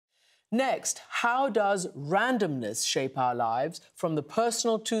Next, how does randomness shape our lives, from the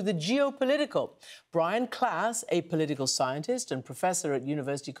personal to the geopolitical? Brian Klaas, a political scientist and professor at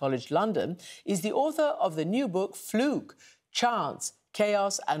University College London, is the author of the new book, Fluke, Chance,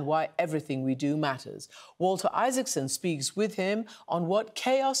 Chaos and Why Everything We Do Matters. Walter Isaacson speaks with him on what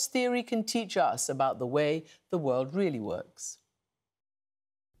chaos theory can teach us about the way the world really works.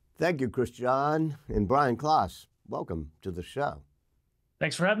 Thank you, Christian. And Brian Klaas, welcome to the show.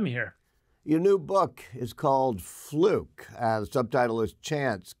 Thanks for having me here. Your new book is called Fluke. The subtitle is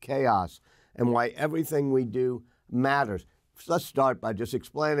Chance, Chaos, and Why Everything We Do Matters. Let's start by just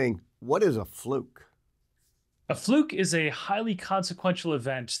explaining, what is a fluke? A fluke is a highly consequential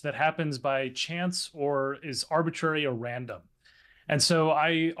event that happens by chance or is arbitrary or random. And so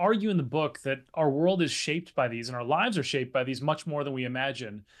I argue in the book that our world is shaped by these and our lives are shaped by these much more than we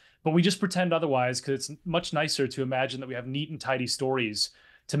imagine. But we just pretend otherwise because it's much nicer to imagine that we have neat and tidy stories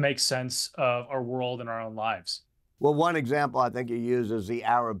to make sense of our world and our own lives. Well, one example I think you use is the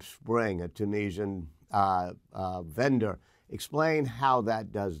Arab Spring, a Tunisian vendor. Explain how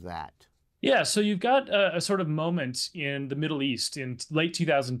that does that. Yeah, so you've got a sort of moment in the Middle East in late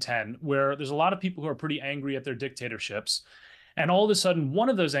 2010 where there's a lot of people who are pretty angry at their dictatorships. And all of a sudden, one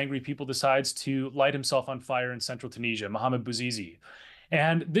of those angry people decides to light himself on fire in central Tunisia, Mohamed Bouazizi.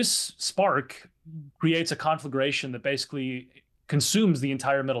 And this spark creates a conflagration that basically consumes the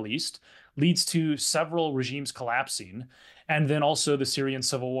entire Middle East, leads to several regimes collapsing, and then also the Syrian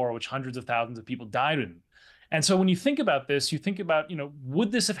civil war, which hundreds of thousands of people died in. And so when you think about this, you think about,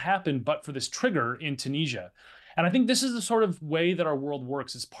 would this have happened but for this trigger in Tunisia? And I think this is the sort of way that our world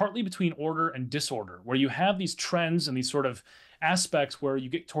works. It's partly between order and disorder, where you have these trends and these sort of aspects where you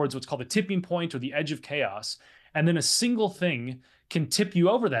get towards what's called the tipping point or the edge of chaos. And then a single thing can tip you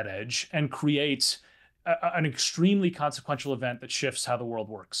over that edge and create an extremely consequential event that shifts how the world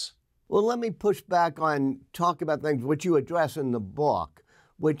works. Well, let me push back on talk about things which you address in the book,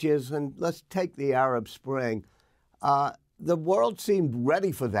 which is, and let's take the Arab Spring. The world seemed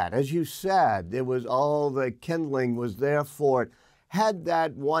ready for that. As you said, there was all the kindling was there for it. Had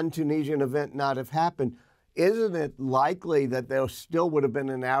that one Tunisian event not have happened, isn't it likely that there still would have been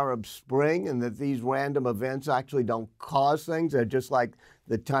an Arab Spring and that these random events actually don't cause things? They're just like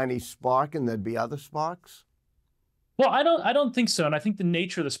the tiny spark and there'd be other sparks? Well, I don't think so. And I think the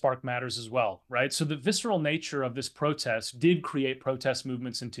nature of the spark matters as well, right? So the visceral nature of this protest did create protest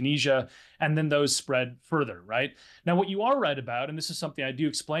movements in Tunisia, and then those spread further, right? Now, what you are right about, and this is something I do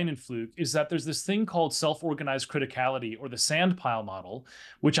explain in Fluke, is that there's this thing called self-organized criticality, or the sand pile model,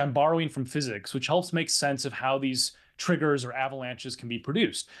 which I'm borrowing from physics, which helps make sense of how these triggers or avalanches can be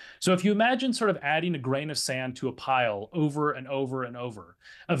produced. So if you imagine sort of adding a grain of sand to a pile over and over and over,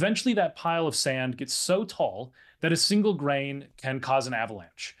 eventually that pile of sand gets so tall that a single grain can cause an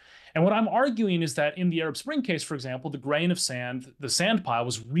avalanche. And what I'm arguing is that in the Arab Spring case, for example, the grain of sand, the sand pile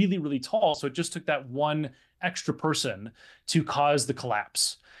was really, really tall. So it just took that one extra person to cause the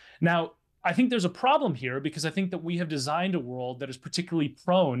collapse. Now, I think there's a problem here because I think that we have designed a world that is particularly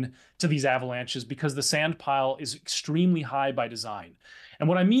prone to these avalanches because the sand pile is extremely high by design. And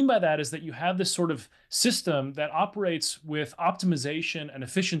what I mean by that is that you have this sort of system that operates with optimization and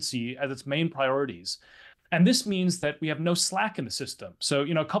efficiency as its main priorities. And this means that we have no slack in the system. So,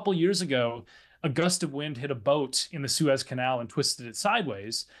 a couple years ago, a gust of wind hit a boat in the Suez Canal and twisted it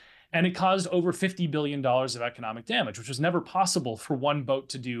sideways. And it caused over $50 billion of economic damage, which was never possible for one boat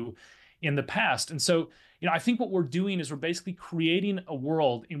to do in the past. And so, I think what we're doing is we're basically creating a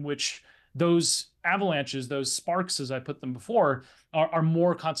world in which those avalanches, those sparks, as I put them before, are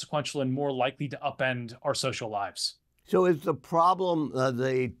more consequential and more likely to upend our social lives. So is the problem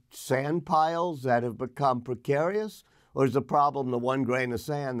the sand piles that have become precarious, or is the problem the one grain of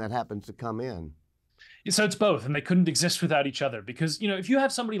sand that happens to come in? So it's both, and they couldn't exist without each other because, if you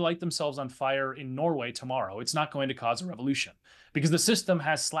have somebody light themselves on fire in Norway tomorrow, it's not going to cause a revolution because the system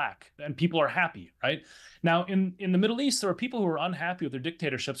has slack and people are happy, right? Now, in the Middle East, there are people who are unhappy with their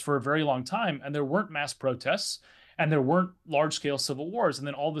dictatorships for a very long time, and there weren't mass protests and there weren't large-scale civil wars, and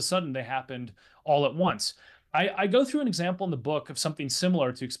then all of a sudden they happened all at once. I go through an example in the book of something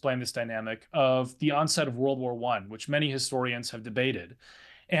similar to explain this dynamic of the onset of World War I, which many historians have debated.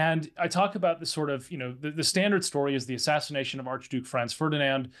 And I talk about the sort of, the standard story is the assassination of Archduke Franz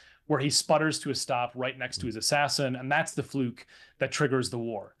Ferdinand, where he sputters to a stop right next to his assassin, and that's the fluke that triggers the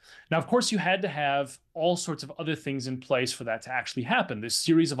war. Now, of course, you had to have all sorts of other things in place for that to actually happen. This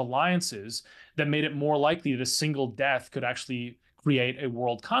series of alliances that made it more likely that a single death could actually create a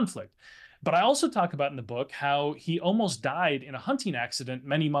world conflict. But I also talk about in the book how he almost died in a hunting accident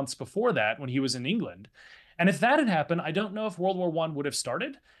many months before that when he was in England. And if that had happened, I don't know if World War I would have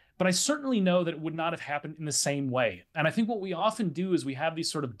started, but I certainly know that it would not have happened in the same way. And I think what we often do is we have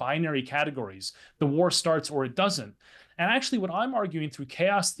these sort of binary categories. The war starts or it doesn't. And actually, what I'm arguing through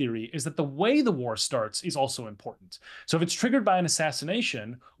chaos theory is that the way the war starts is also important. So if it's triggered by an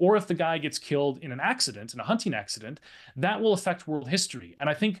assassination, or if the guy gets killed in an accident, in a hunting accident, that will affect world history. And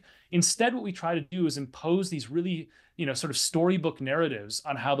I think instead what we try to do is impose these really, sort of storybook narratives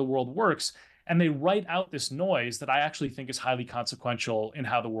on how the world works, and they write out this noise that I actually think is highly consequential in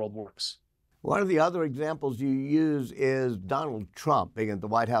how the world works. One of the other examples you use is Donald Trump being at the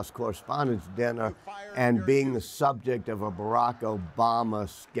White House Correspondents' Dinner and being the subject of a Barack Obama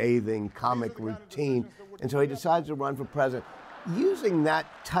scathing comic routine. And so he decides to run for president. Using that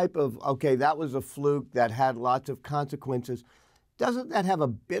type of, okay, that was a fluke that had lots of consequences, doesn't that have a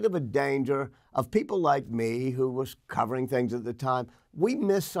bit of a danger of people like me who was covering things at the time? We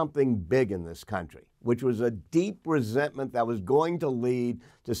missed something big in this country, which was a deep resentment that was going to lead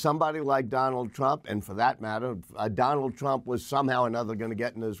to somebody like Donald Trump, and for that matter, Donald Trump was somehow or another going to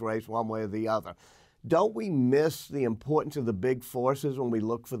get in this race one way or the other. Don't we miss the importance of the big forces when we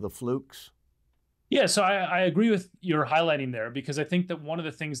look for the flukes? Yeah, so I agree with your highlighting there, because I think that one of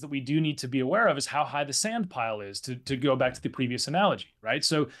the things that we do need to be aware of is how high the sand pile is, to go back to the previous analogy, right?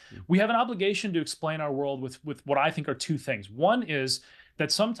 So we have an obligation to explain our world with what I think are two things. One is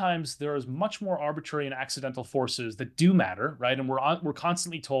that sometimes there is much more arbitrary and accidental forces that do matter, right? And we're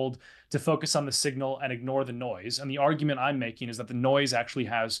constantly told to focus on the signal and ignore the noise. And the argument I'm making is that the noise actually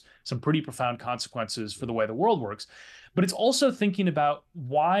has some pretty profound consequences for the way the world works. But it's also thinking about,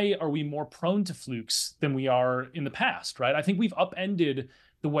 why are we more prone to flukes than we are in the past, right? I think we've upended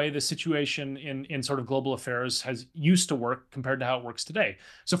the way the situation in sort of global affairs has used to work compared to how it works today.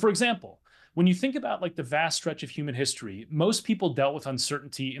 So for example, when you think about like the vast stretch of human history, most people dealt with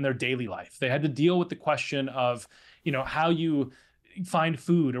uncertainty in their daily life. They had to deal with the question of, how you find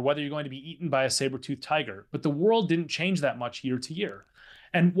food or whether you're going to be eaten by a saber-toothed tiger. But the world didn't change that much year to year.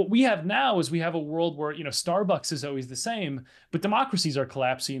 And what we have now is we have a world where, Starbucks is always the same, but democracies are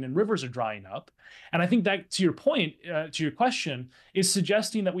collapsing and rivers are drying up. And I think that, to your point, to your question, is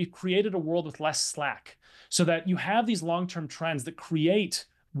suggesting that we've created a world with less slack, so that you have these long-term trends that create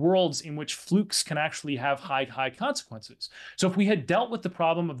worlds in which flukes can actually have high consequences. So if we had dealt with the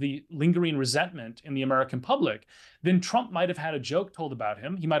problem of the lingering resentment in the American public, then Trump might have had a joke told about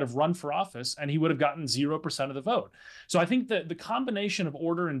him. He might have run for office and he would have gotten 0% of the vote. So I think that the combination of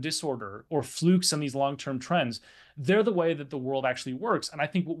order and disorder, or flukes and these long-term trends, they're the way that the world actually works. And I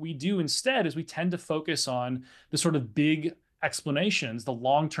think what we do instead is we tend to focus on the sort of big explanations, the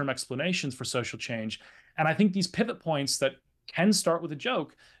long-term explanations for social change. And I think these pivot points that can start with a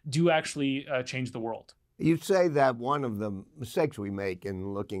joke do actually change the world. You say that one of the mistakes we make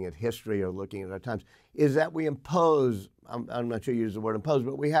in looking at history or looking at our times is that we impose, I'm not sure you use the word impose,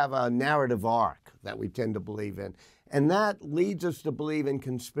 but we have a narrative arc that we tend to believe in. And that leads us to believe in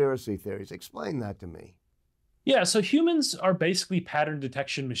conspiracy theories. Explain that to me. Yeah, so humans are basically pattern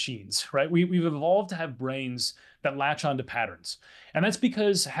detection machines, right? We've evolved to have brains that latch onto patterns. And that's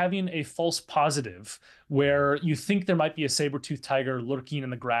because having a false positive where you think there might be a saber-toothed tiger lurking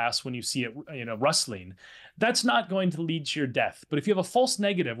in the grass when you see it, rustling, that's not going to lead to your death. But if you have a false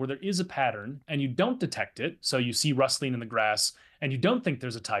negative where there is a pattern and you don't detect it, so you see rustling in the grass and you don't think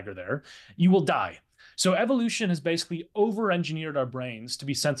there's a tiger there, you will die. So evolution has basically over-engineered our brains to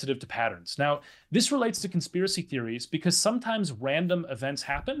be sensitive to patterns. Now, this relates to conspiracy theories because sometimes random events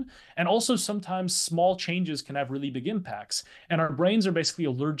happen, and also sometimes small changes can have really big impacts, and our brains are basically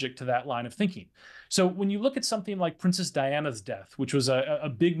allergic to that line of thinking. So when you look at something like Princess Diana's death, which was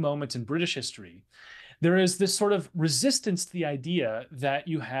a big moment in British history, there is this sort of resistance to the idea that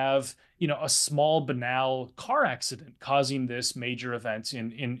you have, a small banal car accident causing this major event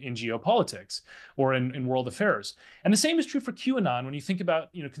in geopolitics or in world affairs. And the same is true for QAnon. When you think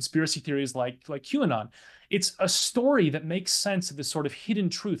about, conspiracy theories like QAnon, it's a story that makes sense of this sort of hidden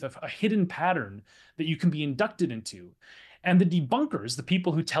truth, of a hidden pattern that you can be inducted into. And the debunkers, the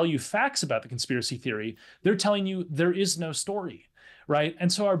people who tell you facts about the conspiracy theory, they're telling you there is no story. Right.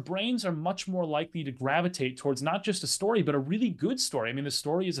 And so our brains are much more likely to gravitate towards not just a story, but a really good story. I mean, the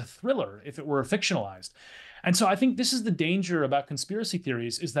story is a thriller if it were fictionalized. And so I think this is the danger about conspiracy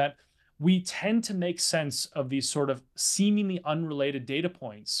theories, is that we tend to make sense of these sort of seemingly unrelated data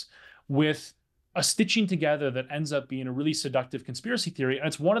points with a stitching together that ends up being a really seductive conspiracy theory. And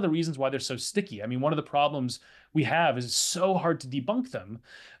it's one of the reasons why they're so sticky. I mean, one of the problems we have is it's so hard to debunk them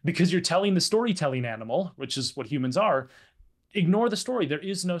because you're telling the storytelling animal, which is what humans are, ignore the story. There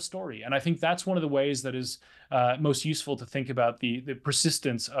is no story. And I think that's one of the ways that is most useful to think about the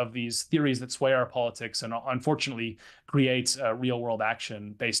persistence of these theories that sway our politics and unfortunately creates real world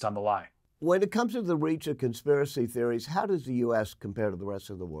action based on the lie. When it comes to the reach of conspiracy theories, how does the U.S. compare to the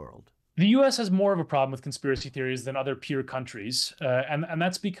rest of the world? The U.S. has more of a problem with conspiracy theories than other peer countries, and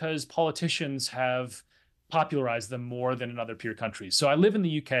that's because politicians have popularized them more than in other peer countries. So I live in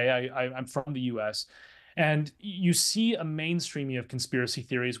the UK, I'm from the US, and you see a mainstreaming of conspiracy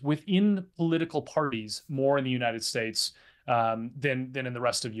theories within political parties more in the United States than in the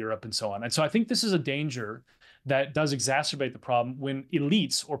rest of Europe and so on. And so I think this is a danger that does exacerbate the problem when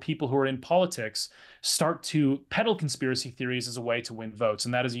elites or people who are in politics start to peddle conspiracy theories as a way to win votes.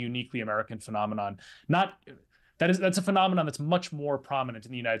 And that is a uniquely American phenomenon. That's a phenomenon that's much more prominent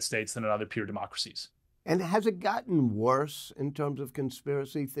in the United States than in other peer democracies. And has it gotten worse in terms of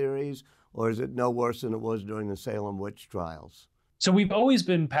conspiracy theories, or is it no worse than it was during the Salem witch trials? So we've always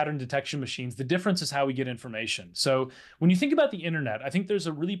been pattern detection machines. The difference is how we get information. So when you think about the internet, I think there's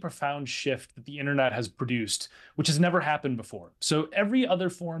a really profound shift that the internet has produced, which has never happened before. So every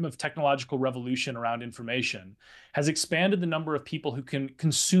other form of technological revolution around information has expanded the number of people who can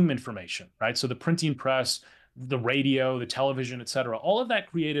consume information, right? So the printing press, the radio, the television, et cetera, all of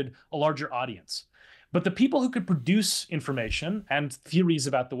that created a larger audience. But the people who could produce information and theories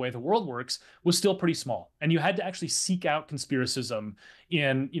about the way the world works was still pretty small. And you had to actually seek out conspiracism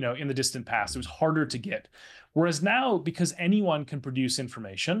in the distant past. It was harder to get. Whereas now, because anyone can produce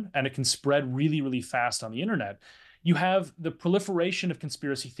information and it can spread really, really fast on the internet, you have the proliferation of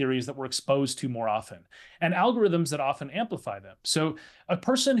conspiracy theories that we're exposed to more often and algorithms that often amplify them. So a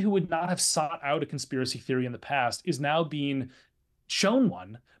person who would not have sought out a conspiracy theory in the past is now being shown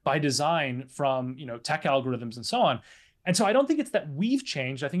one by design from tech algorithms and so on. And so I don't think it's that we've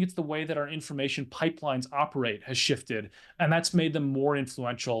changed. I think it's the way that our information pipelines operate has shifted, and that's made them more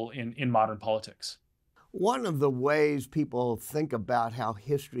influential in modern politics. One of the ways people think about how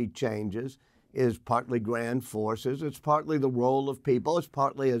history changes is partly grand forces. It's partly the role of people. It's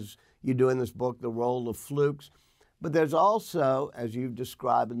partly, as you do in this book, the role of flukes. But there's also, as you've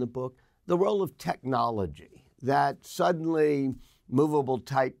described in the book, the role of technology, that suddenly movable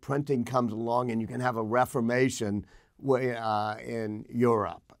type printing comes along and you can have a reformation in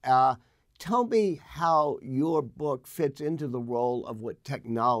Europe. Tell me how your book fits into the role of what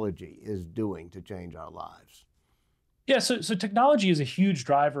technology is doing to change our lives. Yeah, so technology is a huge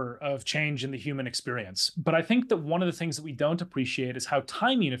driver of change in the human experience. But I think that one of the things that we don't appreciate is how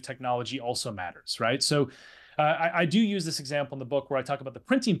timing of technology also matters, right? So I do use this example in the book where I talk about the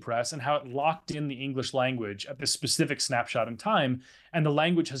printing press and how it locked in the English language at this specific snapshot in time. And the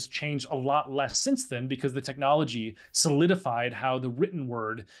language has changed a lot less since then because the technology solidified how the written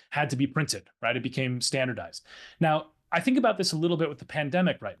word had to be printed, right? It became standardized. Now, I think about this a little bit with the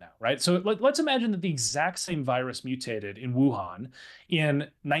pandemic right now, right? So let's imagine that the exact same virus mutated in Wuhan in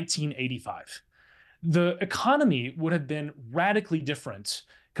 1985. The economy would have been radically different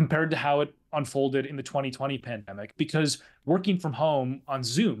compared to how it unfolded in the 2020 pandemic, because working from home on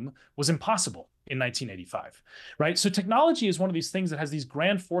Zoom was impossible in 1985, right? So technology is one of these things that has these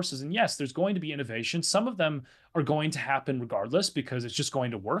grand forces. And yes, there's going to be innovation. Some of them are going to happen regardless because it's just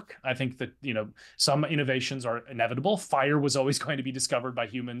going to work. I think that, some innovations are inevitable. Fire was always going to be discovered by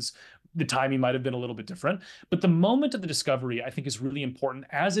humans. The timing might have been a little bit different. But the moment of the discovery, I think, is really important,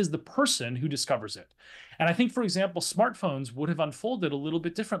 as is the person who discovers it. And I think, for example, smartphones would have unfolded a little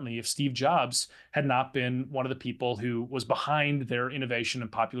bit differently if Steve Jobs had not been one of the people who was behind their innovation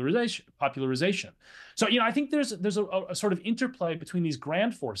and popularization. So, I think there's a sort of interplay between these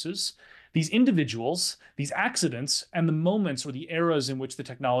grand forces, these individuals, these accidents, and the moments or the eras in which the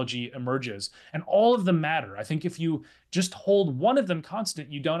technology emerges. And all of them matter. I think if you just hold one of them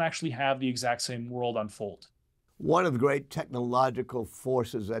constant, you don't actually have the exact same world unfold. One of the great technological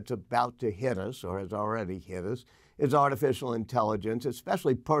forces that's about to hit us, or has already hit us, is artificial intelligence,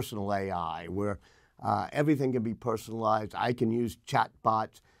 especially personal AI, where everything can be personalized. I can use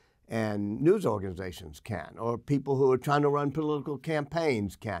chatbots, and news organizations can, or people who are trying to run political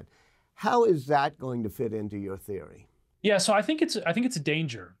campaigns can. How is that going to fit into your theory? Yeah, so I think it's a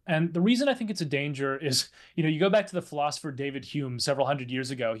danger. And the reason I think it's a danger is, you go back to the philosopher David Hume several hundred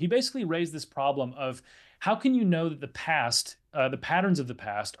years ago. He basically raised this problem of how can you know that the past, the patterns of the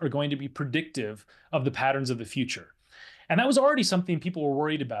past are going to be predictive of the patterns of the future? And that was already something people were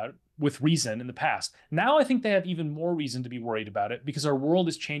worried about with reason in the past. Now I think they have even more reason to be worried about it because our world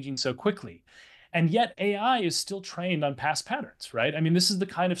is changing so quickly. And yet AI is still trained on past patterns, right? I mean, this is the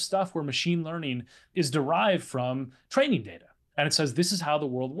kind of stuff where machine learning is derived from training data. And it says, this is how the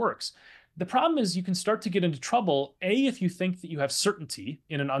world works. The problem is you can start to get into trouble, A, if you think that you have certainty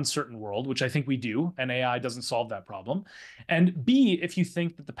in an uncertain world, which I think we do, and AI doesn't solve that problem. And B, if you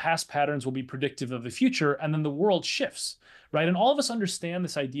think that the past patterns will be predictive of the future, and then the world shifts, right? And all of us understand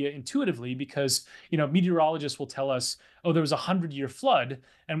this idea intuitively because, meteorologists will tell us, oh, there was a 100-year flood.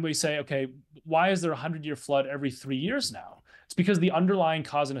 And we say, okay, why is there a 100-year flood every 3 years now? It's because the underlying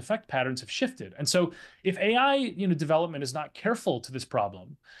cause and effect patterns have shifted. And so if AI, development is not careful to this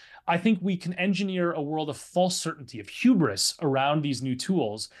problem, I think we can engineer a world of false certainty, of hubris around these new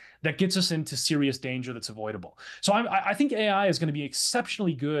tools that gets us into serious danger that's avoidable. So I think AI is going to be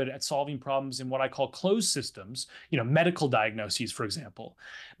exceptionally good at solving problems in what I call closed systems, medical diagnoses, for example.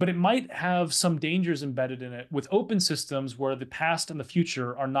 But it might have some dangers embedded in it with open systems where the past and the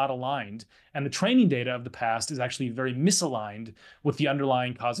future are not aligned. And the training data of the past is actually very misaligned with the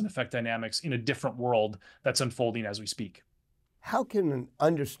underlying cause and effect dynamics in a different world that's unfolding as we speak. How can an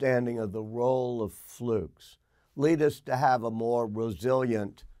understanding of the role of flukes lead us to have a more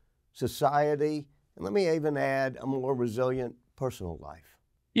resilient society? And let me even add a more resilient personal life.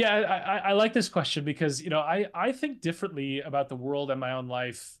 Yeah, I like this question because, I think differently about the world and my own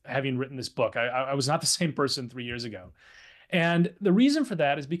life having written this book. I was not the same person 3 years ago. And the reason for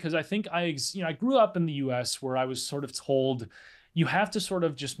that is because I think I grew up in the US where I was sort of told, you have to sort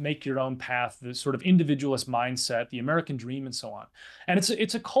of just make your own path, the sort of individualist mindset, the American dream, and so on. And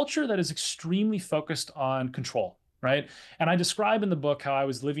it's a culture that is extremely focused on control, right? And I describe in the book how I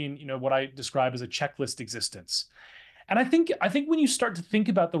was living, what I describe as a checklist existence. And I think when you start to think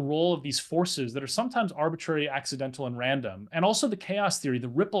about the role of these forces that are sometimes arbitrary, accidental, and random, and also the chaos theory, the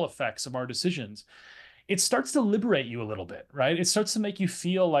ripple effects of our decisions, it starts to liberate you a little bit, right? It starts to make you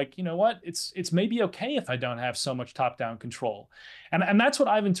feel like, what, it's maybe okay if I don't have so much top-down control. And that's what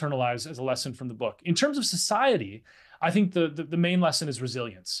I've internalized as a lesson from the book. In terms of society, I think the main lesson is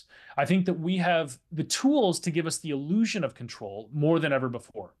resilience. I think that we have the tools to give us the illusion of control more than ever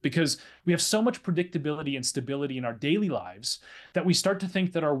before, because we have so much predictability and stability in our daily lives that we start to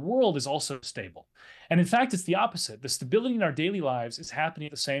think that our world is also stable. And in fact, it's the opposite. The stability in our daily lives is happening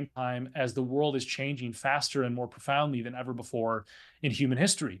at the same time as the world is changing faster and more profoundly than ever before in human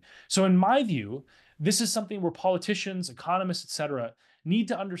history. So in my view, this is something where politicians, economists, et cetera, need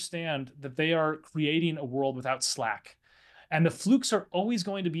to understand that they are creating a world without slack. And the flukes are always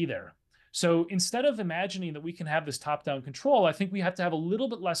going to be there. So instead of imagining that we can have this top-down control, I think we have to have a little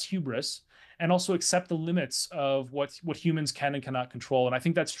bit less hubris and also accept the limits of what humans can and cannot control. And I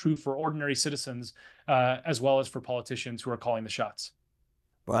think that's true for ordinary citizens as well as for politicians who are calling the shots.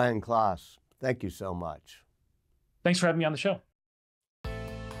 Brian Klaas, thank you so much. Thanks for having me on the show.